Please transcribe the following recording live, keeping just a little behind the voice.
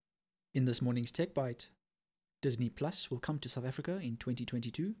In this morning's Tech Bite, Disney Plus will come to South Africa in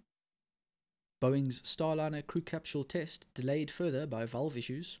 2022. Boeing's Starliner crew capsule test delayed further by valve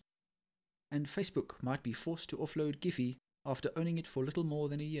issues. And Facebook might be forced to offload Giphy after owning it for little more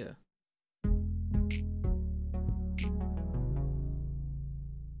than a year.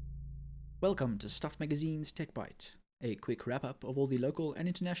 Welcome to Stuff Magazine's Tech Bite, a quick wrap-up of all the local and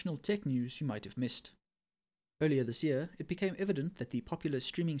international tech news you might have missed. Earlier this year, it became evident that the popular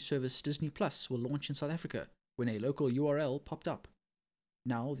streaming service Disney Plus will launch in South Africa when a local URL popped up.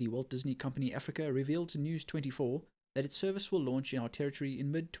 Now, the Walt Disney Company Africa revealed to News24 that its service will launch in our territory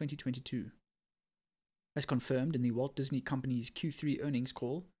in mid-2022. As confirmed in the Walt Disney Company's Q3 earnings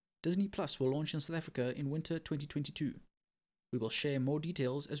call, Disney Plus will launch in South Africa in winter 2022. We will share more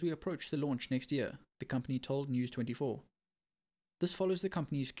details as we approach the launch next year, the company told News24. This follows the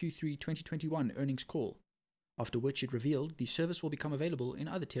company's Q3 2021 earnings call, after which it revealed the service will become available in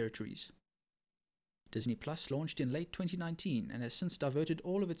other territories. Disney Plus launched in late 2019 and has since diverted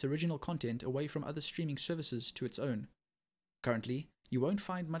all of its original content away from other streaming services to its own. Currently, you won't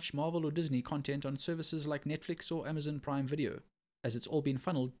find much Marvel or Disney content on services like Netflix or Amazon Prime Video, as it's all been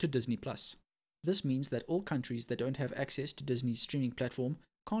funneled to Disney Plus. This means that all countries that don't have access to Disney's streaming platform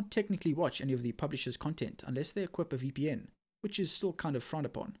can't technically watch any of the publisher's content unless they equip a VPN, which is still kind of frowned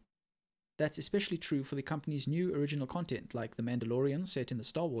upon. That's especially true for the company's new original content like The Mandalorian set in the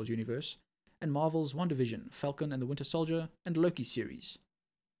Star Wars universe, and Marvel's WandaVision, Falcon and the Winter Soldier, and Loki series.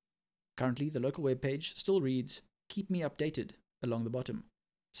 Currently, the local webpage still reads, "Keep me updated," along the bottom.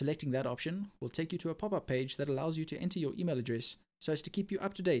 Selecting that option will take you to a pop-up page that allows you to enter your email address so as to keep you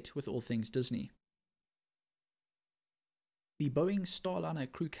up to date with all things Disney. The Boeing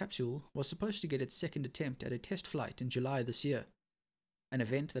Starliner crew capsule was supposed to get its second attempt at a test flight in July this year, an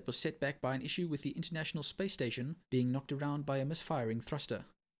event that was set back by an issue with the International Space Station being knocked around by a misfiring thruster.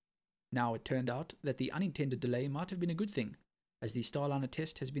 Now it turned out that the unintended delay might have been a good thing, as the Starliner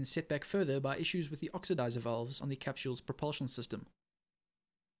test has been set back further by issues with the oxidizer valves on the capsule's propulsion system.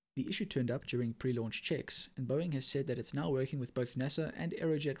 The issue turned up during pre-launch checks, and Boeing has said that it's now working with both NASA and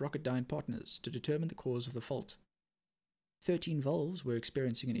Aerojet Rocketdyne partners to determine the cause of the fault. 13 valves were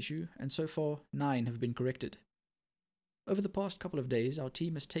experiencing an issue, and so far 9 have been corrected. Over the past couple of days, our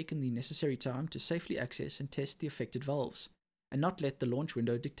team has taken the necessary time to safely access and test the affected valves, and not let the launch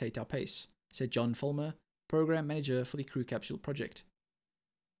window dictate our pace, said John Fulmer, Program Manager for the Crew Capsule project.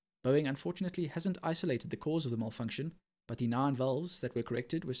 Boeing unfortunately hasn't isolated the cause of the malfunction, but the 9 valves that were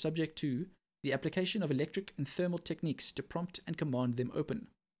corrected were subject to the application of electric and thermal techniques to prompt and command them open.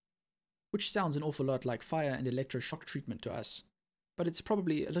 Which sounds an awful lot like fire and electroshock treatment to us, but it's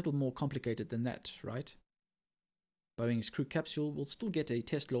probably a little more complicated than that, right? Boeing's crew capsule will still get a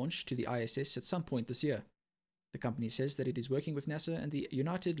test launch to the ISS at some point this year. The company says that it is working with NASA and the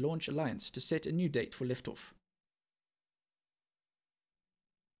United Launch Alliance to set a new date for liftoff.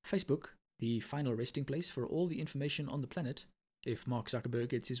 Facebook, the final resting place for all the information on the planet, if Mark Zuckerberg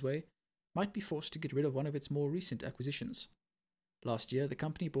gets his way, might be forced to get rid of one of its more recent acquisitions. Last year, the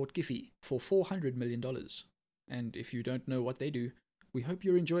company bought Giphy for $400 million. And if you don't know what they do, we hope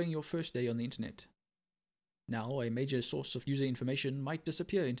you're enjoying your first day on the internet. Now, a major source of user information might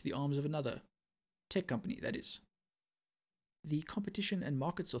disappear into the arms of another. Tech company, that is. The Competition and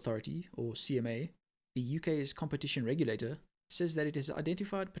Markets Authority, or CMA, the UK's competition regulator, says that it has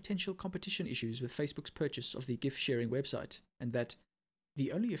identified potential competition issues with Facebook's purchase of the GIF-sharing website, and that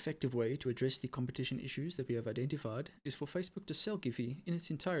the only effective way to address the competition issues that we have identified is for Facebook to sell Giphy in its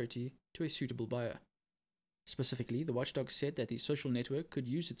entirety to a suitable buyer. Specifically, the watchdog said that the social network could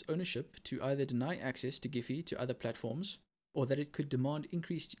use its ownership to either deny access to Giphy to other platforms, or that it could demand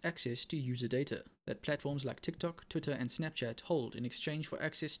increased access to user data that platforms like TikTok, Twitter, and Snapchat hold in exchange for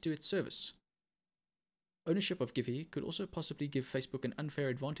access to its service. Ownership of Giphy could also possibly give Facebook an unfair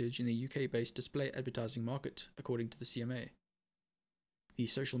advantage in the UK-based display advertising market, according to the CMA. The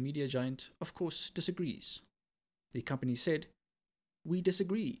social media giant, of course, disagrees. The company said, "We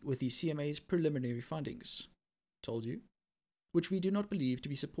disagree with the CMA's preliminary findings. Told you. Which we do not believe to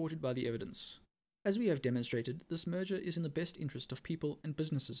be supported by the evidence. As we have demonstrated, this merger is in the best interest of people and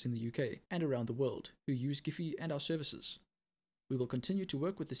businesses in the UK and around the world who use Giphy and our services. We will continue to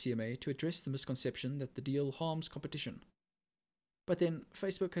work with the CMA to address the misconception that the deal harms competition." But then,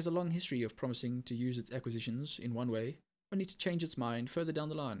 Facebook has a long history of promising to use its acquisitions in one way, only to change its mind further down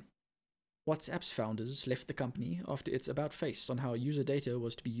the line. WhatsApp's founders left the company after its about-face on how user data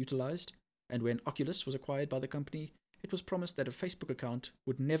was to be utilized, and when Oculus was acquired by the company, it was promised that a Facebook account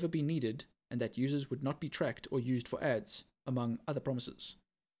would never be needed and that users would not be tracked or used for ads, among other promises.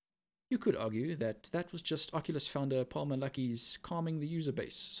 You could argue that that was just Oculus founder Palmer Luckey's calming the user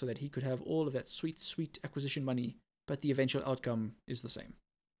base so that he could have all of that sweet, sweet acquisition money, but the eventual outcome is the same.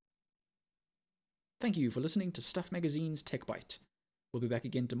 Thank you for listening to Stuff Magazine's Tech Bite. We'll be back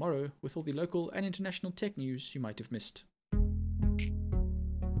again tomorrow with all the local and international tech news you might have missed.